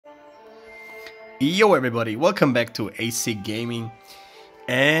Yo everybody, welcome back to AC Gaming.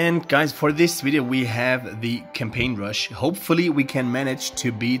 And guys, for this video we have the campaign rush. Hopefully we can manage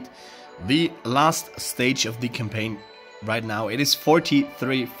to beat the last stage of the campaign right now. It is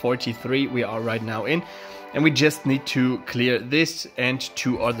 43 we are right now in, and we just need to clear this and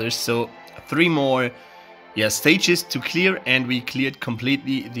two others. So 3 more stages to clear, and we cleared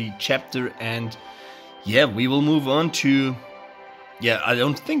completely the chapter. And yeah, we will move on to I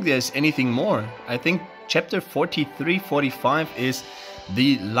don't think there's anything more. I think chapter 43, 45 is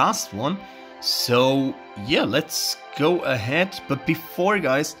the last one. So yeah, let's go ahead. But before,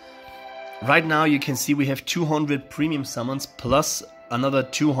 guys, right now you can see we have 200 premium summons plus another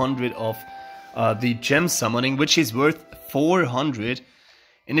 200 of the gem summoning, which is worth 400.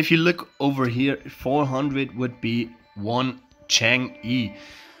 And if you look over here, 400 would be 1 Chang-E.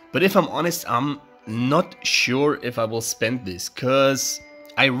 But if I'm honest, I'm not sure if I will spend this, because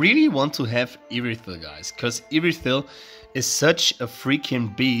I really want to have Irithel, guys, because Irithel is such a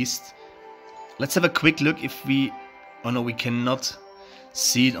freaking beast. Let's have a quick look if we... oh no, we cannot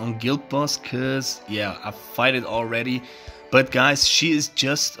see it on Guild Boss, because yeah, I fight it already. But guys, she is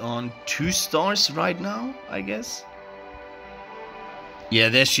just on 2 stars right now, I guess. Yeah,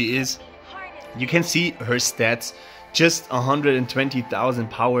 there she is. You can see her stats. Just 120,000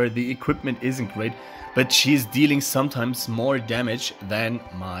 power. The equipment isn't great, but she's dealing sometimes more damage than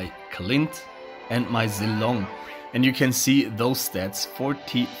my Clint and my Zilong. And you can see those stats: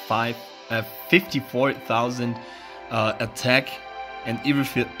 54,000 attack, and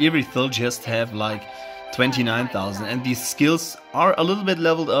Irithel just have like 29,000. And these skills are a little bit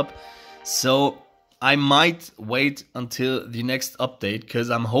leveled up, so I might wait until the next update,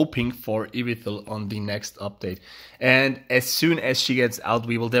 because I'm hoping for Irithel on the next update. And as soon as she gets out,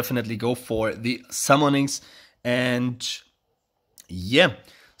 we will definitely go for the summonings. And yeah,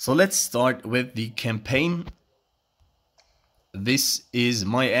 so let's start with the campaign. This is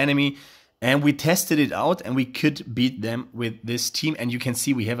my enemy, and we tested it out and we could beat them with this team. And you can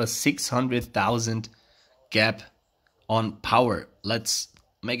see we have a 600,000 gap on power. Let's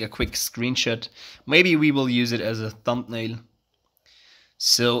make a quick screenshot. Maybe we will use it as a thumbnail.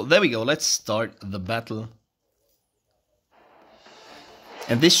 So there we go. Let's start the battle.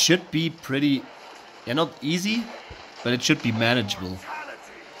 And this should be pretty, not easy, but it should be manageable.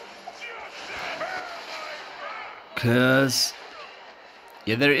 Because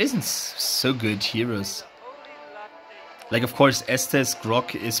there isn't so good heroes. Like, of course, Estes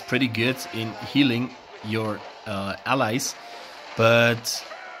Grok is pretty good in healing your allies, but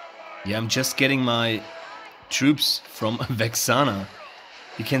yeah, I'm just getting my troops from Vexana.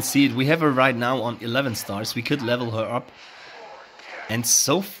 You can see it. We have her right now on 11 stars. We could level her up. And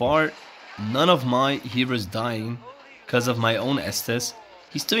so far, none of my heroes dying because of my own Estes.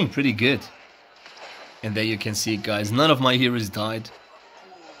 He's doing pretty good. And there you can see it, guys. None of my heroes died.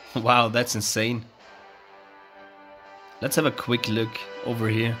 Wow, that's insane. Let's have a quick look over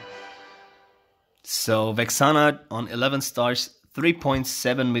here. So Vexana on 11 stars,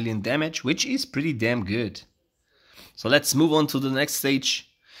 3.7 million damage, which is pretty damn good. So let's move on to the next stage.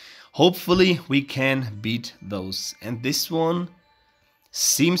 Hopefully we can beat those. And this one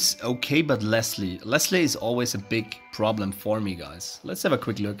seems okay, but Leslie is always a big problem for me, guys. Let's have a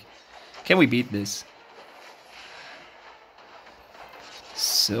quick look. Can we beat this?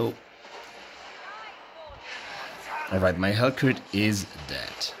 So, alright, my Hellcurt is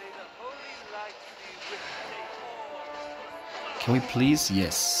dead. Can we please?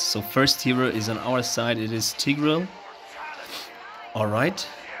 Yes. So first hero is on our side. It is Tigreal. Alright.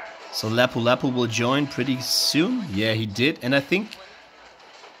 So Lapu Lapu will join pretty soon. Yeah, he did. And I think,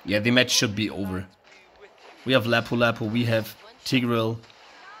 yeah, the match should be over. We have Lapu Lapu. We have Tigreal.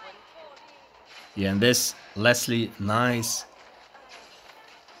 Yeah, and this Leslie. Nice.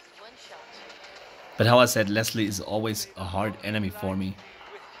 But how I said, Leslie is always a hard enemy for me.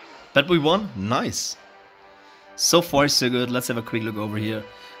 But we won. Nice. So far so good. Let's have a quick look over here.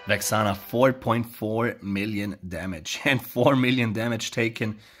 Vexana, 4.4 million damage and 4 million damage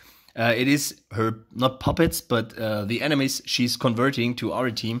taken. It is her, not puppets, but the enemies she's converting to our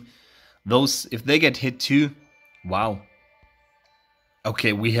team. Those, if they get hit too, wow.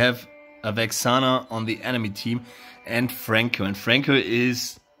 Okay, we have a Vexana on the enemy team and Franco. And Franco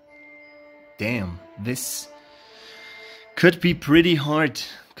is... damn, this could be pretty hard.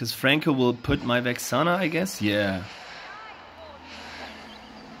 Because Franco will put my Vexana, I guess? Yeah.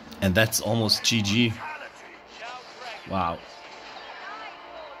 And that's almost GG. Wow.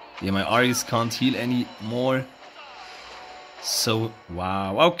 Yeah, my Argus can't heal anymore. So,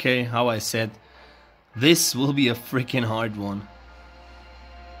 wow. Okay, how I said, this will be a freaking hard one.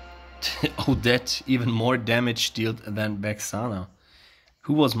 Oh, that even more damage dealt than Vexana.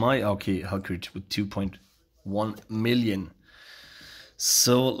 Who was my... Okay, Halkert with 2.1 million.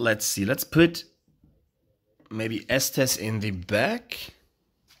 So, let's see. Let's put maybe Estes in the back.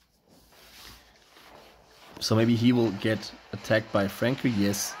 So maybe he will get attacked by Franco.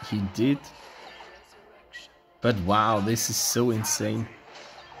 Yes, he did. But wow, this is so insane.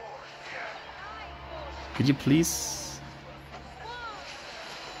 Could you please...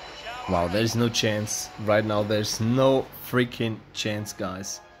 Wow, there's no chance. Right now, there's no freaking chance,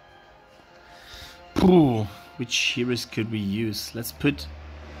 guys. Pooh. Which heroes could we use? Let's put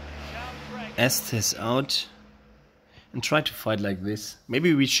Estes out and try to fight like this.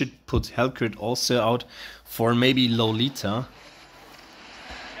 Maybe we should put Halkert also out for maybe Lolita.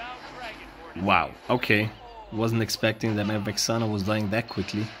 Wow, okay. Wasn't expecting that my Vexana was dying that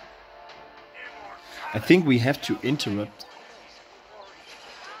quickly. I think we have to interrupt.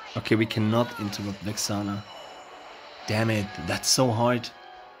 Okay, we cannot interrupt Vexana. Damn it, that's so hard.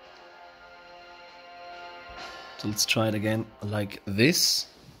 So let's try it again like this.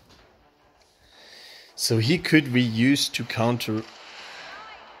 So he could be used to counter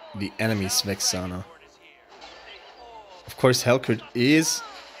the enemy's Vexana. Of course, Halkert is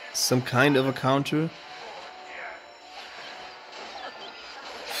some kind of a counter.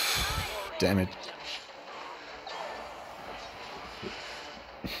 Damn it.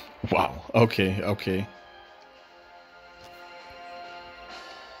 Wow, okay, okay.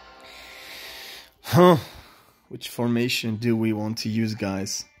 Huh. Which formation do we want to use,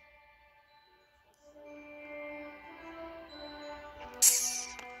 guys?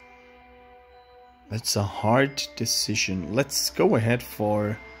 That's a hard decision. Let's go ahead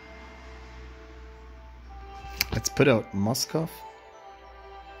for... Let's put out Moskov.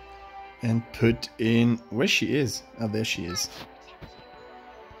 And put in... Where she is? Oh, there she is.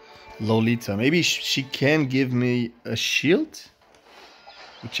 Lolita. Maybe she can give me a shield,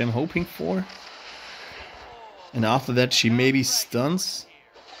 which I'm hoping for. And after that she maybe stuns.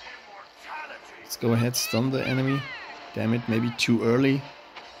 Let's go ahead, stun the enemy. Damn it, maybe too early.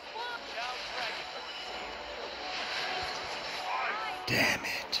 Damn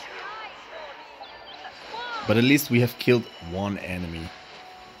it. But at least we have killed one enemy.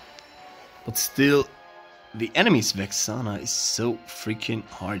 But still, the enemy's Vexana is so freaking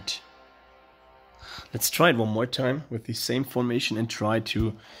hard. Let's try it one more time with the same formation and try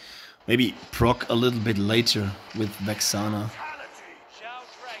to maybe proc a little bit later with Vexana.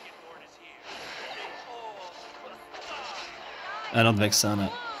 Not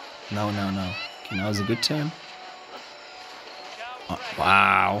Vexana. No. Okay, now is a good time. Oh,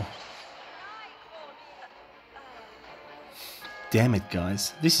 wow. Damn it,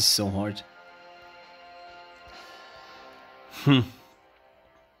 guys. This is so hard.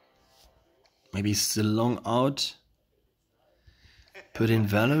 Maybe still long out. Put in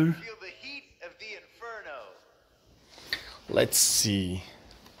Valor. Let's see.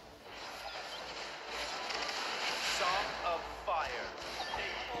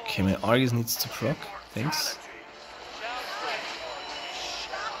 Okay, my Argus needs to proc. Thanks.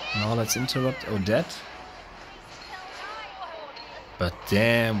 Now let's interrupt Odette. But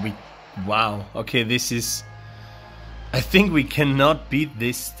damn, we... Wow. Okay, this is... I think we cannot beat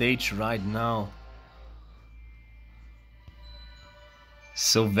this stage right now.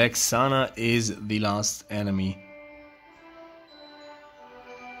 So Vexana is the last enemy.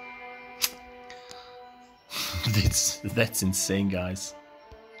 That's insane, guys.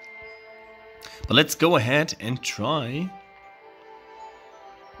 But let's go ahead and try.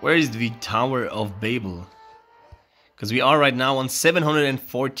 Where is the Tower of Babel? Because we are right now on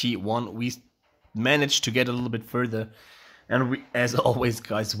 741. We managed to get a little bit further. And we, as always,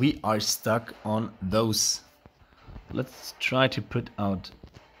 guys, we are stuck on those. Let's try to put out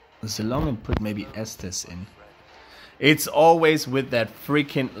Zilong and put maybe Estes in. It's always with that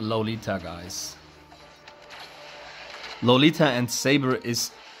freaking Lolita, guys. Lolita and Saber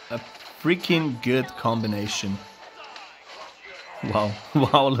is a freaking good combination. Wow,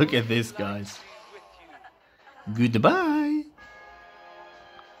 wow, look at this, guys. Goodbye.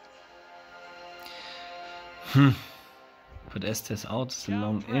 Put Estes out,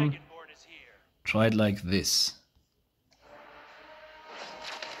 Zilong in. Try it like this.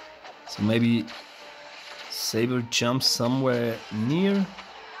 So maybe Saber jumps somewhere near.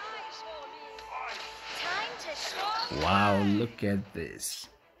 Wow, look at this.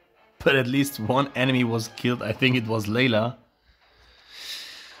 But at least one enemy was killed. I think it was Layla.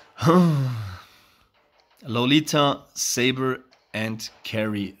 Lolita, Saber and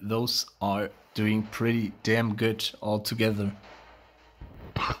Carrie. Those are doing pretty damn good all together.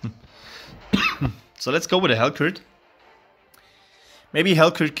 So let's go with a Hellcurt. Maybe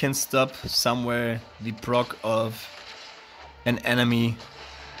Hellcurt can stop somewhere the proc of an enemy.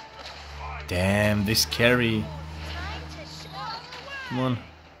 Damn, this carry. Come on.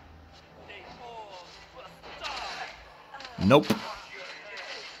 Nope.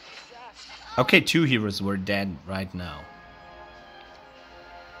 Okay, 2 heroes were dead right now.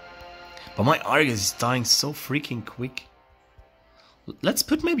 But my Argus is dying so freaking quick. Let's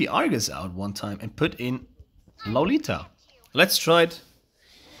put maybe Argus out one time and put in Lolita. Let's try it.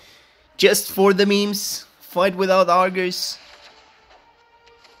 Just for the memes. Fight without Argus.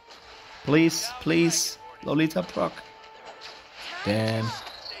 Please, please. Lolita proc. Damn.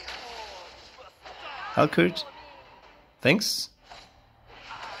 Hellcurt. Thanks.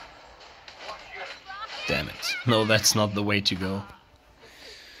 Damn it. No, that's not the way to go.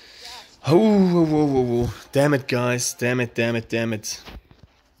 Oh, damn it, guys. Damn it, damn it, damn it.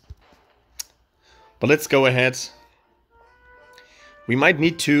 But let's go ahead. We might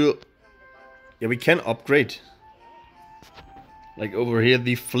need to... Yeah, we can upgrade. Like over here,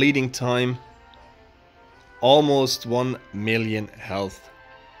 the fleeting time. Almost 1 million health.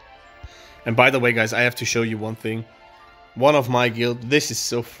 And by the way, guys, I have to show you one thing. One of my guild. This is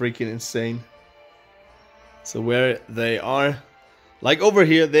so freaking insane. So where they are... Like over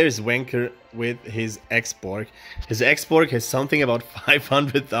here, there's Wanker with his X-Borg. His X-Borg has something about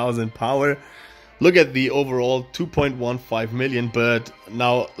 500,000 power. Look at the overall 2.15 million, but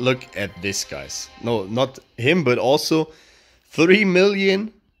now look at this, guys. No, not him, but also 3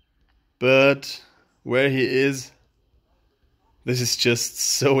 million. But where he is, this is just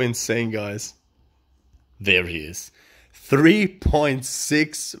so insane, guys. There he is. 3.6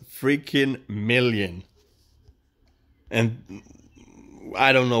 freaking million. And...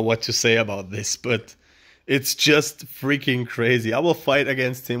 I don't know what to say about this, but it's just freaking crazy. I will fight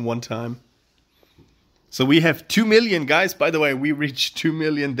against him one time. So we have 2 million, guys. By the way, we reached 2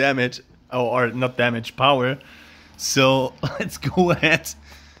 million damage, or not damage, power. So let's go ahead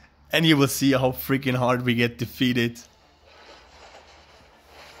and you will see how freaking hard we get defeated.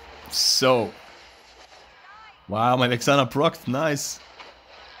 So, wow, my Vexana procced, nice.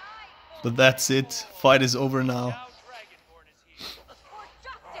 But that's it, fight is over now.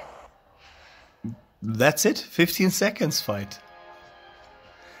 That's it, 15 seconds fight.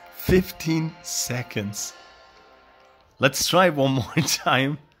 15 seconds. Let's try one more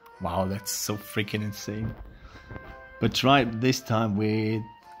time. Wow, that's so freaking insane. But try this time with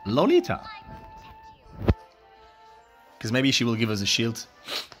Lolita. Because maybe she will give us a shield.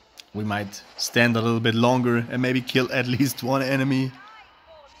 We might stand a little bit longer and maybe kill at least one enemy.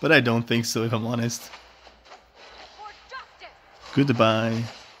 But I don't think so, if I'm honest. Goodbye.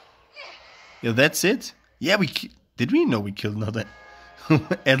 Yeah, that's it. Yeah, did we know we killed another?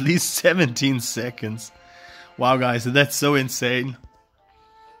 At least 17 seconds. Wow, guys, that's so insane.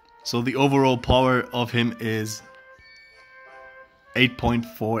 So the overall power of him is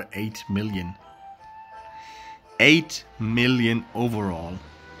 8.48 million. 8 million overall.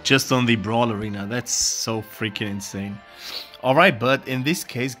 Just on the Brawl Arena. That's so freaking insane. Alright, but in this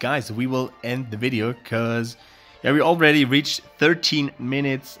case, guys, we will end the video because... yeah, we already reached 13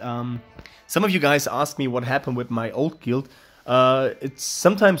 minutes. Some of you guys asked me what happened with my old guild. It's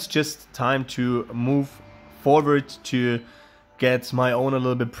sometimes just time to move forward to get my own a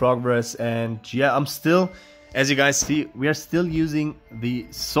little bit progress. And yeah, I'm still, as you guys see, we are still using the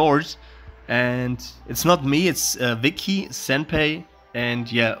sword. And it's not me, it's Vicky, Senpei,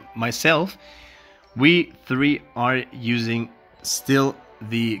 and yeah, myself. We three are using still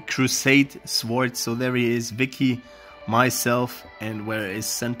the Crusade sword. So there he is, Vicky, myself, and where is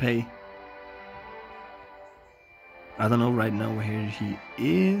Senpei? I don't know right now where he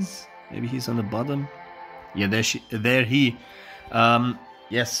is. Maybe he's on the bottom. Yeah, there he.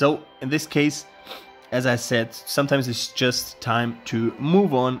 Yeah, so in this case, as I said, sometimes it's just time to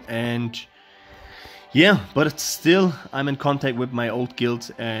move on. And yeah, but it's still, I'm in contact with my old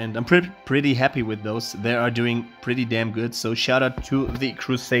guild and I'm pretty happy with those. They are doing pretty damn good. So shout out to the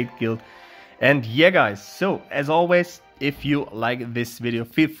Crusade guild. And yeah, guys, so as always, if you like this video,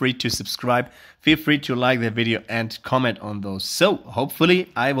 feel free to subscribe, feel free to like the video and comment on those. So hopefully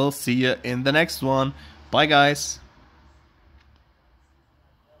I will see you in the next one. Bye, guys.